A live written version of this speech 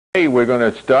Today we're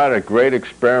going to start a great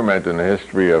experiment in the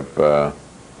history of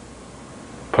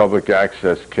public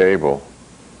access cable.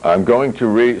 I'm going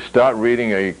to start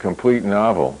reading a complete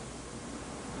novel,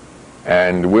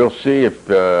 and we'll see if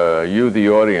you, the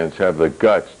audience, have the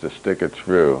guts to stick it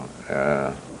through.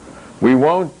 We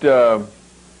won't do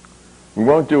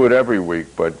it every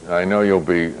week, but I know you'll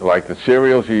be like the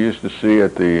serials you used to see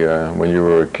at the when you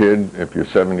were a kid. If you're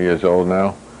 70 years old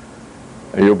now,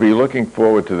 you'll be looking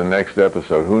forward to the next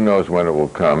episode. Who knows when it will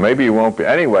come? Maybe you won't be.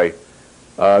 Anyway,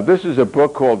 this is a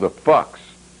book called The Fugs,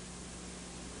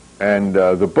 and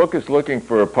the book is looking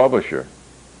for a publisher.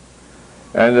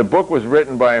 And the book was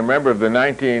written by a member of the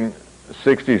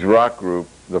 1960s rock group,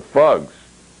 the Fugs,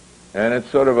 and it's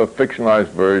sort of a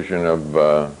fictionalized version of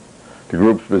the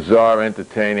group's bizarre,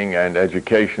 entertaining, and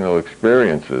educational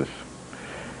experiences.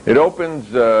 It opens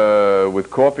with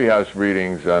coffeehouse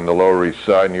readings on the Lower East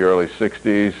Side in the early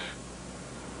 60s.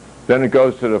 Then it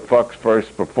goes to the Fugs'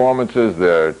 first performances,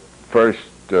 their first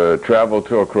travel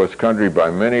tour across country by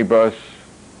minibus,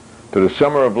 to the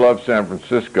Summer of Love, San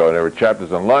Francisco. There were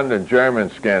chapters on London,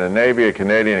 German, Scandinavia,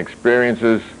 Canadian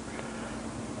experiences,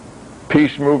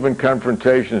 peace movement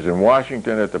confrontations in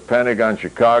Washington, at the Pentagon,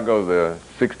 Chicago, the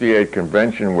 '68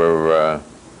 convention where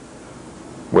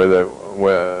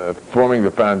forming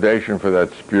the foundation for that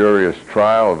spurious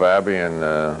trial of Abbey and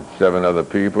 7 other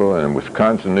people, and in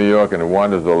Wisconsin, New York, and it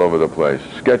wanders all over the place.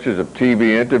 Sketches of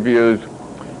TV interviews,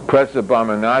 press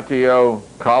abominatio,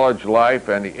 college life,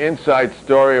 and the inside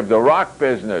story of the rock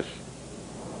business.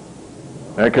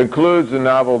 And it concludes, the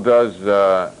novel does,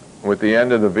 with the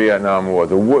end of the Vietnam War.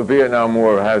 The Vietnam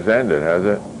War has ended, has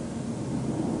it?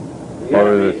 Yeah,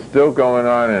 or is it still going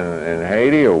on in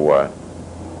Haiti, or what?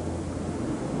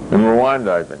 In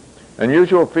Rwanda, I think. An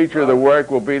usual feature of the work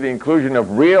will be the inclusion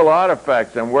of real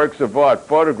artifacts and works of art,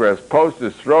 photographs,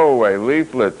 posters, throwaway,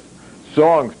 leaflets,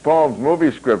 songs, poems,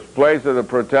 movie scripts, plays of the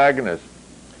protagonist,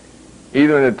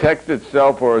 either in the text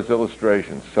itself or as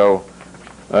illustrations. So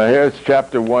here's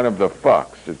chapter 1 of The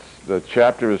Fugs. The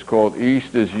chapter is called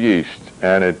East is Yeast,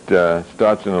 and it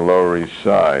starts in the Lower East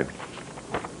Side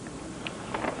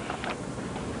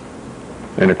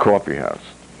in a coffee house.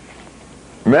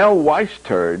 Mel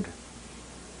Weisturd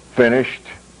finished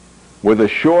with a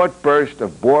short burst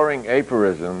of boring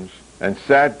aphorisms and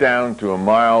sat down to a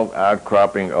mild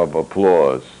outcropping of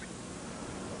applause,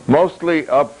 mostly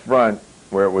up front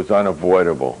where it was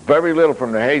unavoidable, very little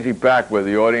from the hazy back where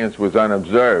the audience was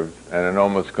unobserved and in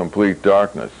almost complete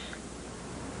darkness.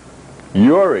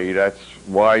 Yuri, that's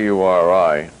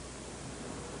Y-U-R-I,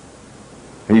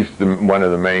 he's one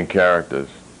of the main characters.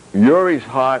 Yuri's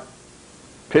heart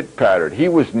pit-pattered. He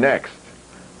was next.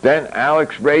 Then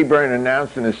Alex Rayburn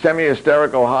announced in a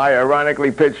semi-hysterical, high,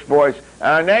 ironically pitched voice,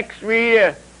 "Our next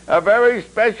reader, a very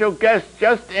special guest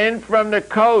just in from the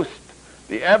coast,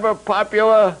 the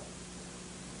ever-popular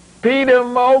Peter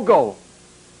Moghul."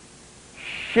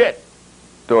 Shit,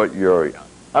 thought Yuri.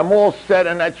 I'm all set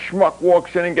and that schmuck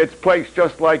walks in and gets placed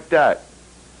just like that.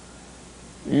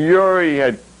 Yuri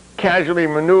had casually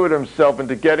maneuvered himself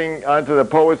into getting onto the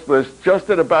poets list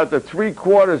just at about the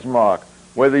 3/4 mark,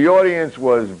 where the audience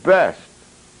was best,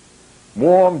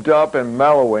 warmed up and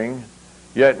mellowing,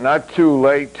 yet not too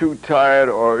late, too tired,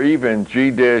 or even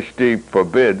G-D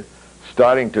forbid,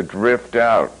 starting to drift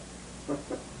out.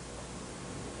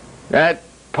 That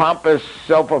pompous,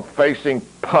 self-effacing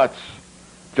putz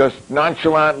just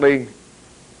nonchalantly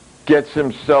gets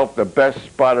himself the best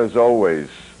spot as always,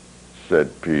 said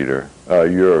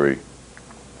Yuri.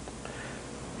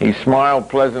 He smiled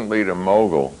pleasantly to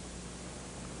Moghul,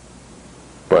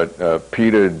 but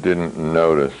Peter didn't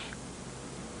notice.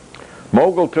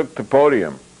 Moghul took the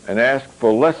podium and asked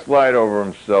for less light over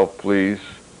himself, please,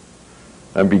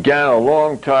 and began a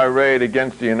long tirade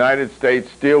against the United States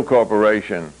Steel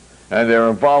Corporation and their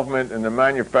involvement in the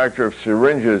manufacture of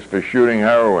syringes for shooting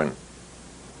heroin.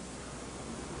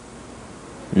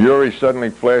 Yuri suddenly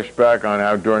flashed back on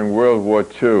how during World War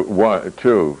II, what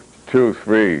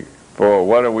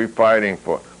are we fighting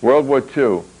for? World War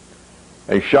II,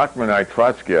 a Shachtmanite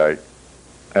Trotskyite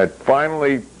had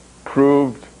finally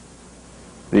proved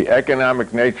the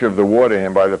economic nature of the war to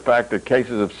him by the fact that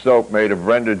cases of soap made of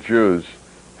rendered Jews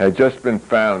had just been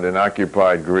found in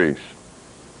occupied Greece.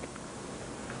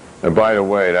 And by the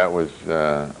way, that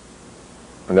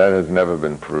has never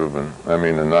been proven. I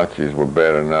mean, the Nazis were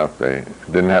bad enough. They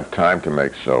didn't have time to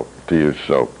make soap, to use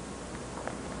soap.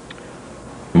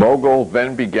 Moghul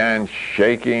then began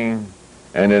shaking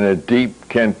and in a deep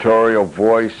cantorial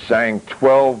voice sang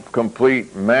 12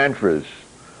 complete mantras,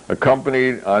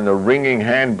 accompanied on the ringing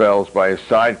handbells by his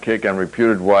sidekick and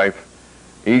reputed wife,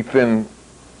 Ethan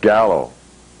Gallow.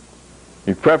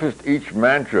 He prefaced each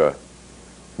mantra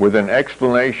with an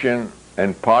explanation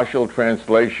and partial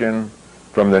translation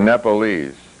from the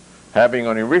Nepalese, having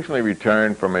only recently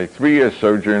returned from a 3-year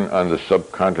sojourn on the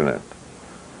subcontinent.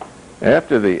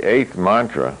 After the 8th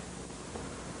mantra,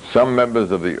 some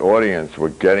members of the audience were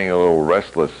getting a little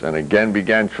restless and again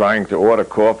began trying to order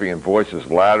coffee in voices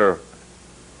louder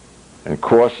and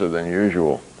coarser than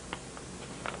usual.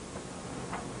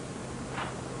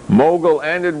 Moghul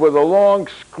ended with a long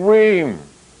scream,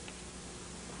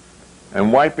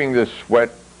 and wiping the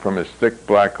sweat from his thick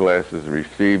black glasses,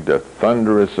 received a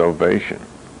thunderous ovation.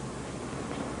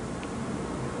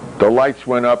 The lights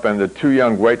went up and the 2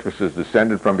 young waitresses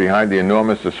descended from behind the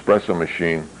enormous espresso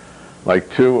machine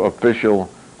like 2 official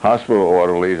hospital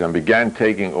orderlies and began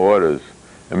taking orders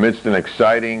amidst an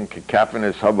exciting,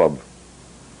 cacophonous hubbub.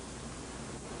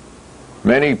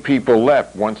 Many people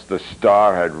left once the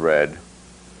star had read,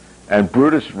 and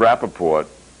Brutus Rappaport,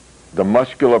 the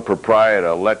muscular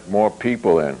proprietor, let more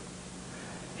people in.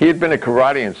 He had been a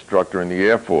karate instructor in the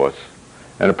Air Force,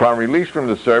 and upon release from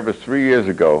the service 3 years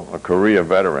ago, a Korea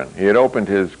veteran, he had opened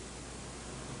his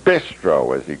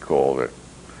bistro, as he called it,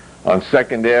 on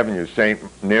 2nd Avenue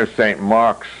near St.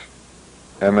 Mark's,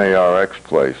 M-A-R-X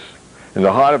place, in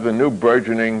the heart of the new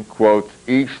burgeoning, quote,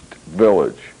 East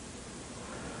Village.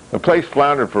 The place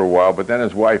floundered for a while, but then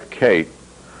his wife, Kate,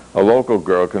 a local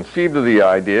girl, conceived of the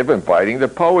idea of inviting the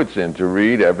poets in to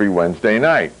read every Wednesday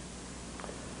night.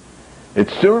 It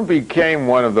soon became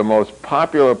one of the most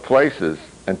popular places,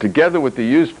 and together with the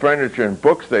used furniture and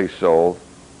books they sold,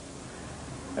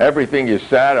 everything you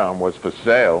sat on was for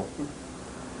sale,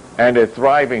 and a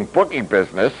thriving bookie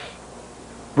business,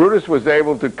 Brutus was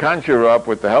able to conjure up,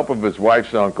 with the help of his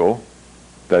wife's uncle,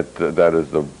 that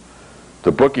is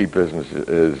the bookie business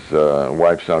his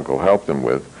wife's uncle helped him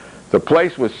with, the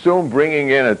place was soon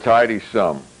bringing in a tidy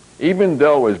sum, even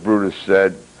though, as Brutus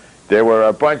said, there were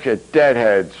a bunch of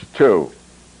deadheads, too,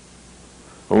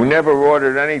 who never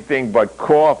ordered anything but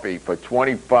coffee for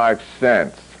 25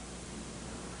 cents.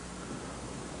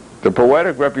 The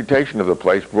poetic reputation of the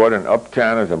place brought in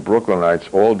uptowners and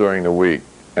Brooklynites all during the week,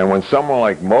 and when someone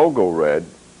like Moghul read,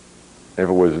 if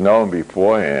it was known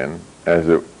beforehand, as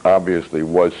it obviously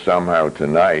was somehow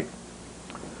tonight,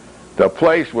 the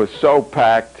place was so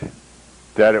packed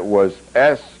that it was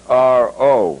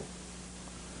SRO,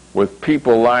 with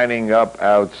people lining up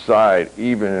outside,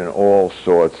 even in all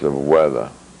sorts of weather.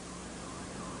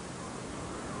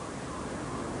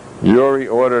 Yuri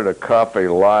ordered a cafe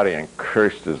latte and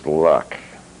cursed his luck.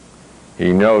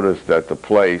 He noticed that the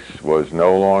place was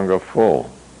no longer full.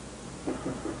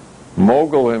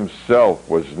 Moghul himself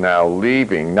was now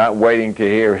leaving, not waiting to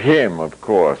hear him, of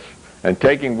course, and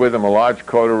taking with him a large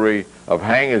coterie of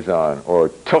hangers-on, or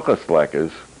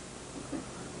tuchus-leckers,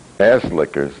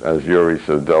 ass-lickers, as Yuri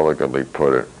so delicately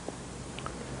put it.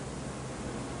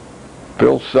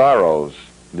 Bill Sorrows,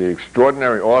 the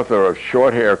extraordinary author of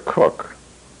Short Hair Cook,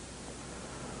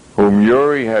 whom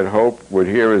Yuri had hoped would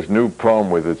hear his new poem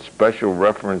with its special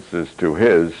references to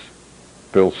his,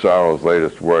 Bill Sorrows'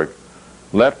 latest work,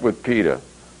 left with Peter.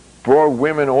 4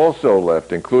 women also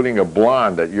left, including a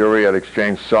blonde that Yuri had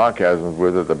exchanged sarcasms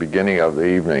with at the beginning of the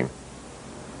evening.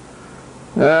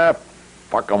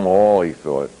 Fuck them all, he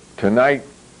thought. Tonight,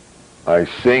 I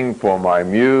sing for my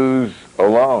muse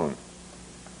alone.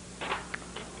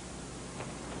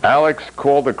 Alex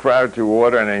called the crowd to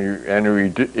order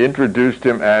and he introduced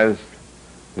him as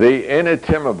the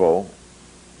inestimable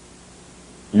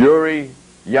Yuri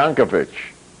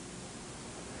Yankevich.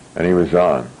 And he was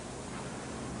on.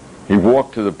 He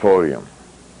walked to the podium.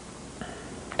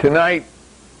 Tonight,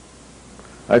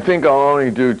 I think I'll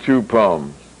only do 2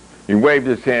 poems. He waved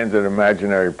his hands in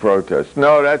imaginary protest.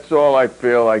 No, that's all I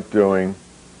feel like doing.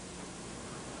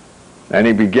 And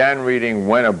he began reading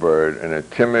When a Bird in a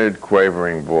timid,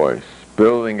 quavering voice,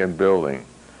 building and building,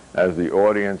 as the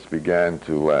audience began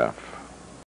to laugh.